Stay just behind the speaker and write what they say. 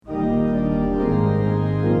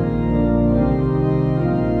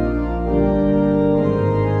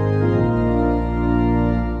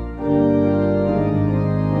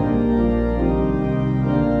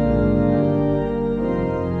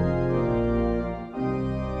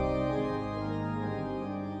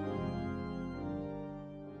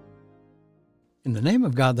In the name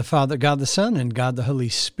of God the Father, God the Son, and God the Holy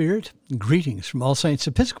Spirit, greetings from All Saints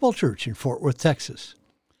Episcopal Church in Fort Worth, Texas.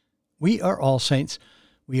 We are All Saints.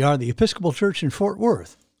 We are the Episcopal Church in Fort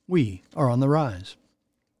Worth. We are on the rise.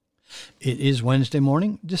 It is Wednesday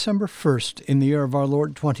morning, December 1st, in the year of our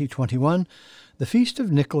Lord 2021, the feast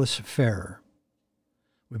of Nicholas Ferrer.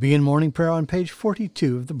 We begin morning prayer on page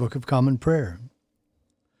 42 of the Book of Common Prayer.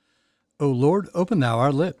 O Lord, open thou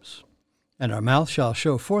our lips, and our mouth shall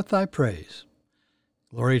show forth thy praise.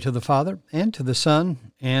 Glory to the Father, and to the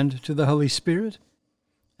Son, and to the Holy Spirit,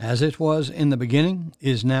 as it was in the beginning,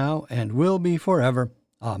 is now, and will be forever.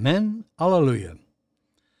 Amen. Alleluia.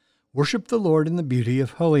 Worship the Lord in the beauty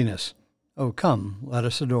of holiness. O come, let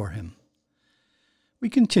us adore him. We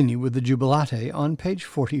continue with the Jubilate on page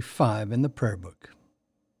 45 in the prayer book.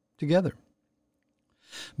 Together.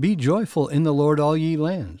 Be joyful in the Lord, all ye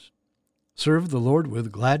lands. Serve the Lord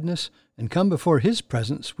with gladness, and come before his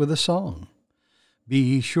presence with a song. Be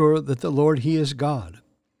ye sure that the Lord he is God.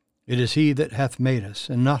 It is he that hath made us,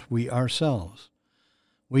 and not we ourselves.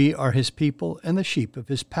 We are his people, and the sheep of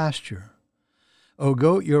his pasture. O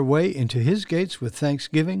go your way into his gates with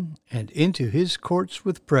thanksgiving, and into his courts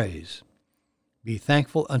with praise. Be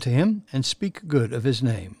thankful unto him, and speak good of his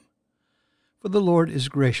name. For the Lord is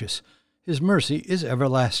gracious, his mercy is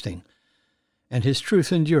everlasting, and his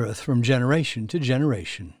truth endureth from generation to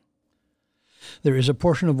generation. There is a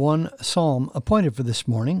portion of one psalm appointed for this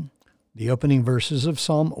morning, the opening verses of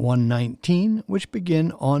Psalm 119, which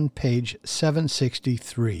begin on page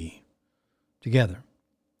 763. Together.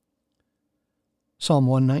 Psalm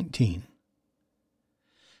 119.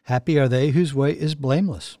 Happy are they whose way is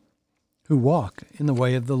blameless, who walk in the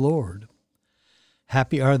way of the Lord.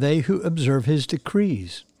 Happy are they who observe his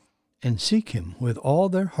decrees, and seek him with all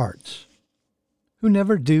their hearts, who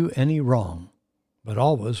never do any wrong, but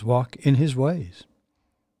always walk in his ways.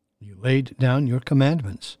 You laid down your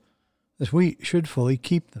commandments, that we should fully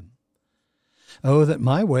keep them. Oh, that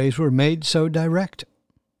my ways were made so direct,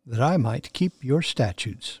 that I might keep your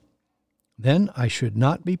statutes. Then I should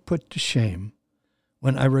not be put to shame,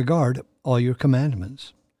 when I regard all your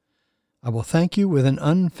commandments. I will thank you with an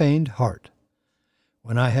unfeigned heart,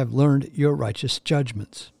 when I have learned your righteous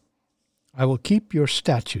judgments. I will keep your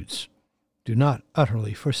statutes. Do not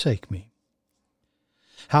utterly forsake me.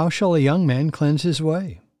 How shall a young man cleanse his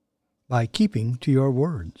way? By keeping to your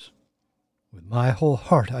words. With my whole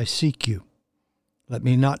heart I seek you. Let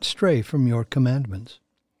me not stray from your commandments.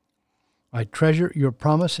 I treasure your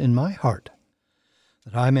promise in my heart,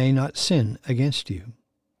 that I may not sin against you.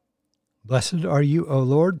 Blessed are you, O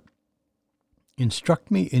Lord.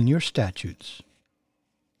 Instruct me in your statutes.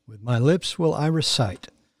 With my lips will I recite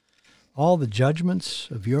all the judgments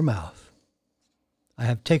of your mouth. I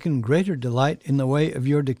have taken greater delight in the way of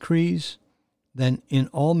your decrees than in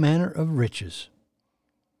all manner of riches.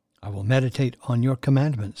 I will meditate on your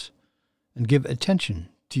commandments and give attention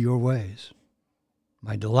to your ways.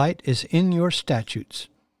 My delight is in your statutes.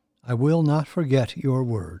 I will not forget your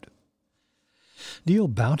word. Deal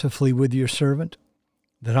bountifully with your servant,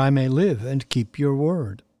 that I may live and keep your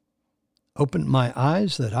word. Open my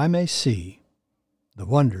eyes that I may see the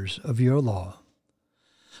wonders of your law.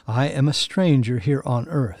 I am a stranger here on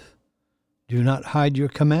earth. Do not hide your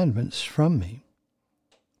commandments from me.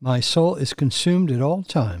 My soul is consumed at all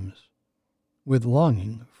times with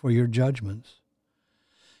longing for your judgments.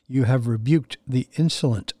 You have rebuked the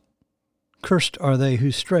insolent. Cursed are they who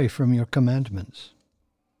stray from your commandments.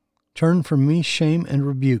 Turn from me shame and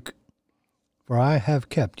rebuke, for I have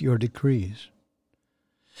kept your decrees.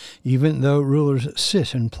 Even though rulers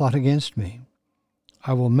sit and plot against me,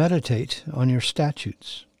 I will meditate on your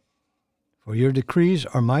statutes. For your decrees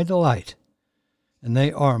are my delight, and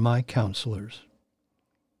they are my counselors.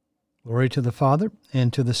 Glory to the Father,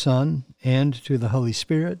 and to the Son, and to the Holy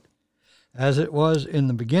Spirit, as it was in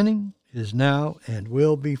the beginning, is now, and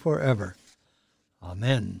will be forever.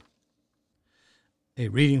 Amen. A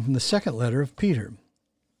reading from the second letter of Peter.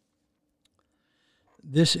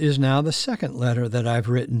 This is now the second letter that I've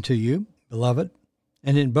written to you, beloved,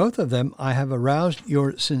 and in both of them I have aroused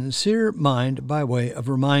your sincere mind by way of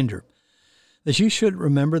reminder, that you should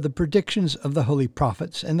remember the predictions of the holy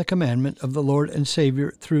prophets and the commandment of the Lord and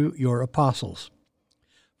Savior through your apostles.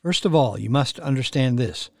 First of all, you must understand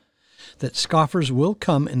this, that scoffers will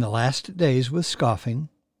come in the last days with scoffing,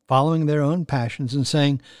 following their own passions and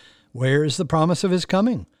saying, "Where is the promise of his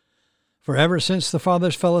coming? For ever since the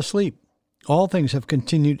fathers fell asleep, all things have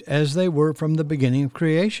continued as they were from the beginning of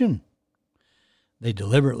creation." They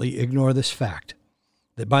deliberately ignore this fact,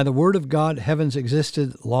 that by the word of God heavens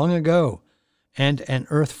existed long ago, and an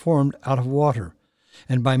earth formed out of water,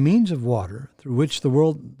 and by means of water, through which the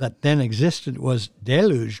world that then existed was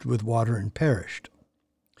deluged with water and perished.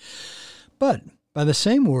 But by the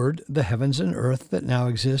same word, the heavens and earth that now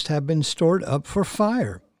exist have been stored up for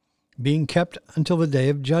fire, being kept until the day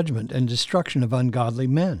of judgment and destruction of ungodly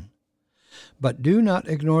men. But do not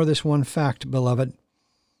ignore this one fact, beloved,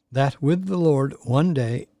 that with the Lord 1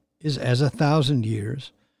 day is as 1,000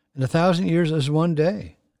 years, and 1,000 years as 1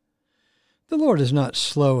 day. The Lord is not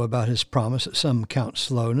slow about his promise, as some count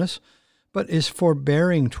slowness, but is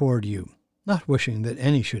forbearing toward you, not wishing that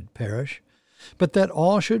any should perish, but that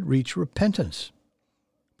all should reach repentance.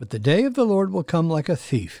 But the day of the Lord will come like a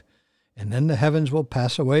thief, and then the heavens will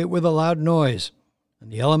pass away with a loud noise,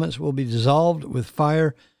 and the elements will be dissolved with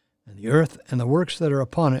fire, and the earth and the works that are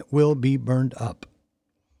upon it will be burned up.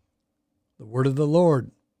 The word of the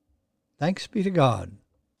Lord. Thanks be to God.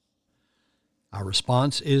 Our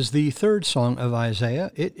response is the third song of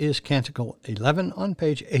Isaiah. It is Canticle 11 on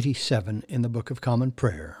page 87 in the Book of Common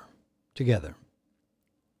Prayer. Together.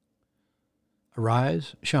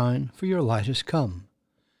 Arise, shine, for your light is come,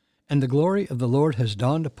 and the glory of the Lord has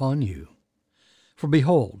dawned upon you. For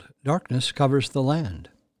behold, darkness covers the land,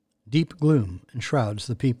 deep gloom enshrouds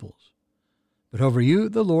the peoples. But over you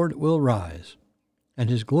the Lord will rise, and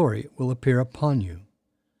his glory will appear upon you.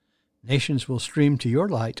 Nations will stream to your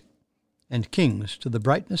light, and kings to the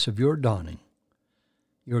brightness of your dawning.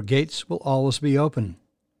 Your gates will always be open.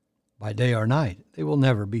 By day or night they will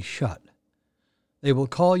never be shut. They will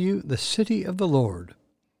call you the city of the Lord,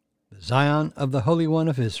 the Zion of the Holy One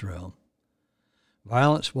of Israel.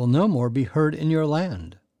 Violence will no more be heard in your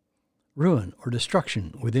land, ruin or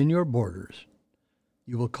destruction within your borders.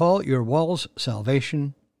 You will call your walls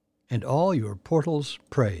salvation, and all your portals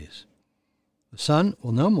praise. The sun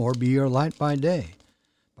will no more be your light by day.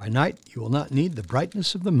 By night you will not need the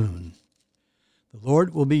brightness of the moon. The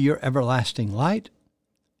Lord will be your everlasting light,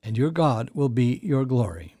 and your God will be your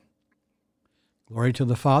glory. Glory to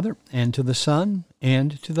the Father, and to the Son,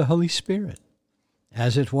 and to the Holy Spirit,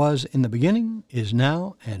 as it was in the beginning, is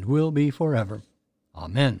now, and will be forever.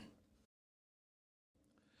 Amen.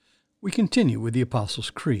 We continue with the Apostles'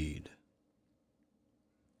 Creed.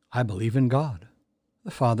 I believe in God,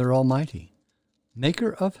 the Father Almighty,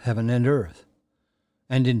 maker of heaven and earth,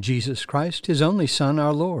 and in Jesus Christ, his only Son,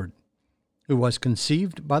 our Lord, who was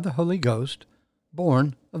conceived by the Holy Ghost,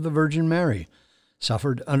 born of the Virgin Mary,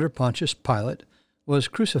 suffered under Pontius Pilate, was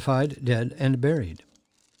crucified, dead, and buried.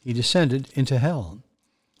 He descended into hell.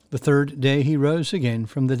 The third day he rose again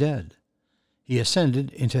from the dead. He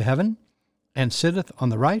ascended into heaven, and sitteth on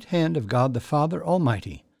the right hand of God the Father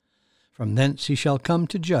Almighty. From thence he shall come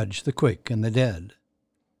to judge the quick and the dead.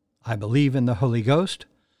 I believe in the Holy Ghost,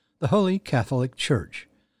 the Holy Catholic Church,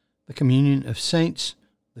 the communion of saints,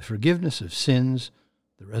 the forgiveness of sins,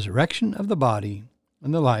 the resurrection of the body,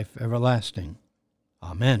 and the life everlasting.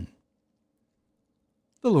 Amen.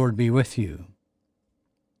 The Lord be with you.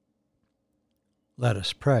 Let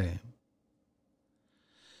us pray.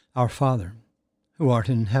 Our Father, who art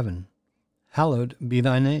in heaven, hallowed be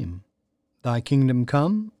thy name. Thy kingdom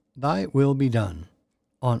come, thy will be done,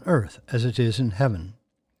 on earth as it is in heaven.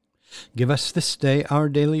 Give us this day our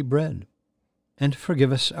daily bread, and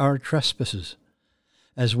forgive us our trespasses,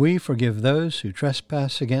 as we forgive those who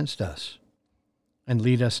trespass against us. And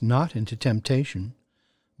lead us not into temptation,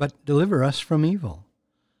 but deliver us from evil.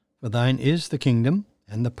 For thine is the kingdom,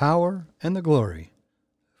 and the power, and the glory,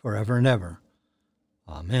 forever and ever.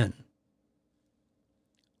 Amen.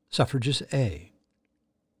 Suffrages A.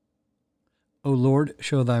 O Lord,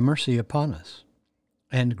 show thy mercy upon us,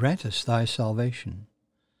 and grant us thy salvation.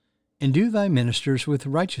 Endue thy ministers with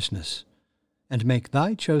righteousness, and make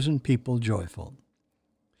thy chosen people joyful.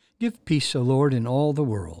 Give peace, O Lord, in all the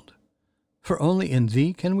world, for only in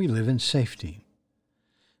thee can we live in safety.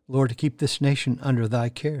 Lord, keep this nation under thy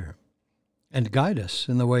care, and guide us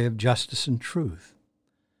in the way of justice and truth.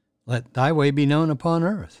 Let thy way be known upon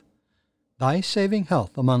earth, thy saving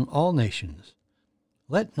health among all nations.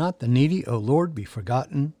 Let not the needy, O Lord, be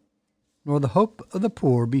forgotten, nor the hope of the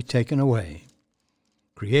poor be taken away.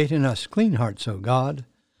 Create in us clean hearts, O God,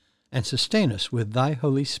 and sustain us with thy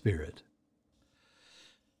Holy Spirit.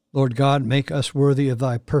 Lord God, make us worthy of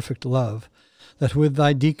thy perfect love, that with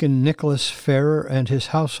thy deacon Nicholas Ferrer and his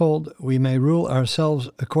household we may rule ourselves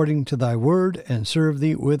according to thy word and serve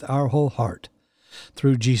thee with our whole heart.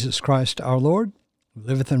 Through Jesus Christ our Lord, who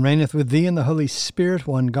liveth and reigneth with thee in the Holy Spirit,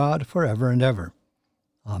 one God, forever and ever.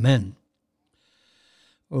 Amen.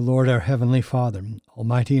 O Lord, our heavenly Father,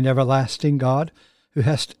 almighty and everlasting God, who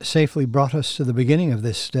hast safely brought us to the beginning of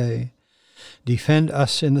this day, defend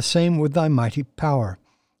us in the same with thy mighty power,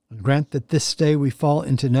 and grant that this day we fall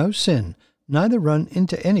into no sin, neither run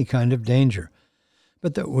into any kind of danger,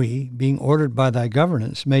 but that we, being ordered by thy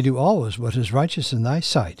governance, may do always what is righteous in thy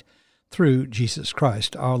sight, through Jesus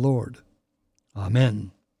Christ our Lord.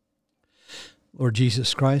 Amen. Lord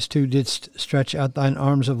Jesus Christ, who didst stretch out thine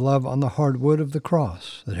arms of love on the hard wood of the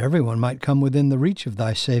cross, that everyone might come within the reach of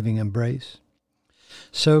thy saving embrace,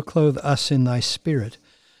 so clothe us in thy Spirit,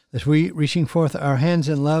 that we, reaching forth our hands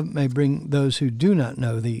in love, may bring those who do not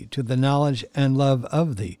know thee to the knowledge and love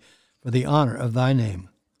of thee, for the honor of thy name.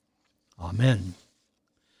 Amen.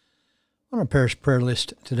 On our parish prayer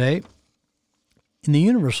list today, in the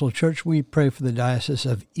Universal Church, we pray for the Diocese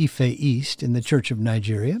of Ife East in the Church of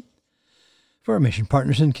Nigeria, for our mission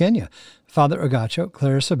partners in Kenya, Father Agacho,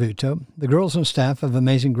 Clarissa Buto, the girls and staff of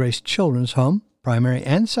Amazing Grace Children's Home, primary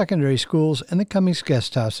and secondary schools, and the Cummings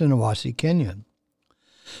Guest House in Awasi, Kenya.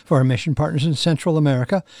 For our mission partners in Central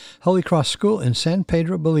America, Holy Cross School in San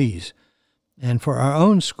Pedro, Belize, and for our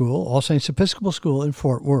own school, All Saints Episcopal School in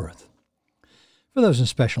Fort Worth. For those in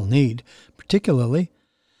special need, particularly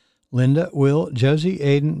Linda, Will, Josie,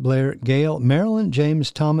 Aiden, Blair, Gail, Marilyn, James,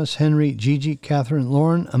 Thomas, Henry, Gigi, Catherine,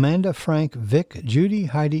 Lauren, Amanda, Frank, Vic, Judy,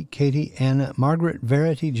 Heidi, Katie, Anna, Margaret,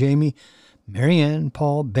 Verity, Jamie, Marianne,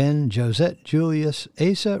 Paul, Ben, Josette, Julius,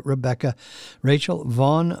 Asa, Rebecca, Rachel,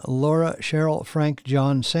 Vaughn, Laura, Cheryl, Frank,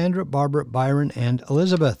 John, Sandra, Barbara, Byron, and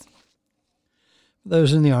Elizabeth. For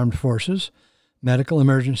those in the armed forces, medical,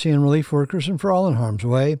 emergency, and relief workers, and for all in harm's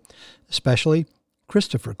way, especially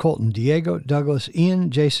Christopher, Colton, Diego, Douglas,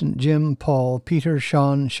 Ian, Jason, Jim, Paul, Peter,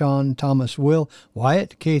 Sean, Thomas, Will,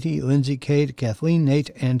 Wyatt, Katie, Lindsay, Kate, Kathleen, Nate,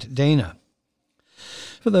 and Dana.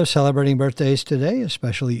 For those celebrating birthdays today,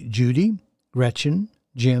 especially Judy, Gretchen,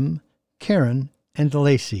 Jim, Karen, and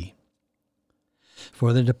Lacey.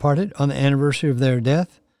 For the departed on the anniversary of their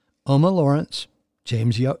death, Oma Lawrence,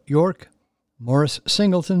 James York, Morris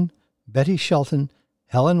Singleton, Betty Shelton,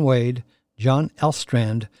 Helen Wade, John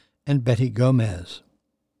Elstrand, and Betty Gomez.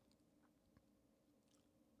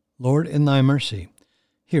 Lord, in thy mercy,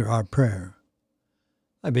 hear our prayer.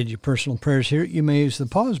 I bid you personal prayers here. You may use the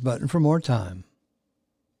pause button for more time.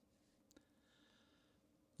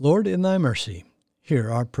 Lord, in thy mercy,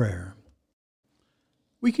 hear our prayer.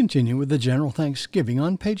 We continue with the general thanksgiving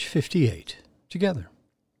on page 58, together.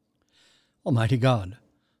 Almighty God,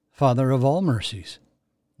 Father of all mercies,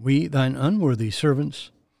 we, thine unworthy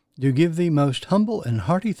servants, do give thee most humble and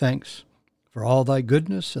hearty thanks for all thy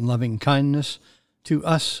goodness and loving kindness to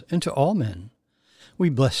us and to all men. We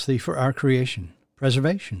bless thee for our creation,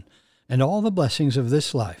 preservation, and all the blessings of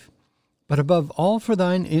this life, but above all for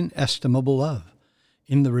thine inestimable love,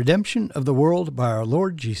 in the redemption of the world by our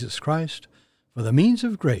Lord Jesus Christ, for the means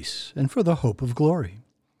of grace and for the hope of glory.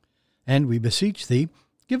 And we beseech thee,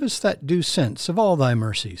 give us that due sense of all thy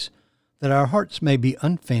mercies, that our hearts may be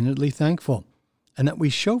unfeignedly thankful, and that we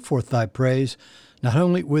show forth thy praise, not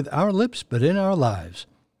only with our lips, but in our lives,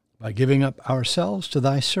 by giving up ourselves to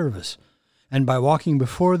thy service, and by walking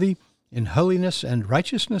before thee in holiness and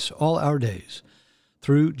righteousness all our days,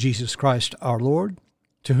 through Jesus Christ our Lord,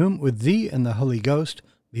 to whom with thee and the Holy Ghost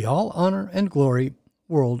be all honor and glory,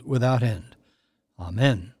 world without end.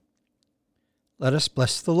 Amen. Let us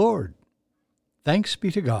bless the Lord. Thanks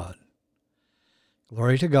be to God.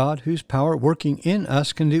 Glory to God, whose power working in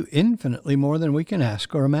us can do infinitely more than we can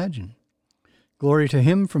ask or imagine. Glory to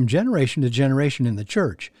him from generation to generation in the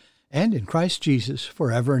Church and in Christ Jesus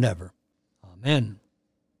forever and ever. Amen.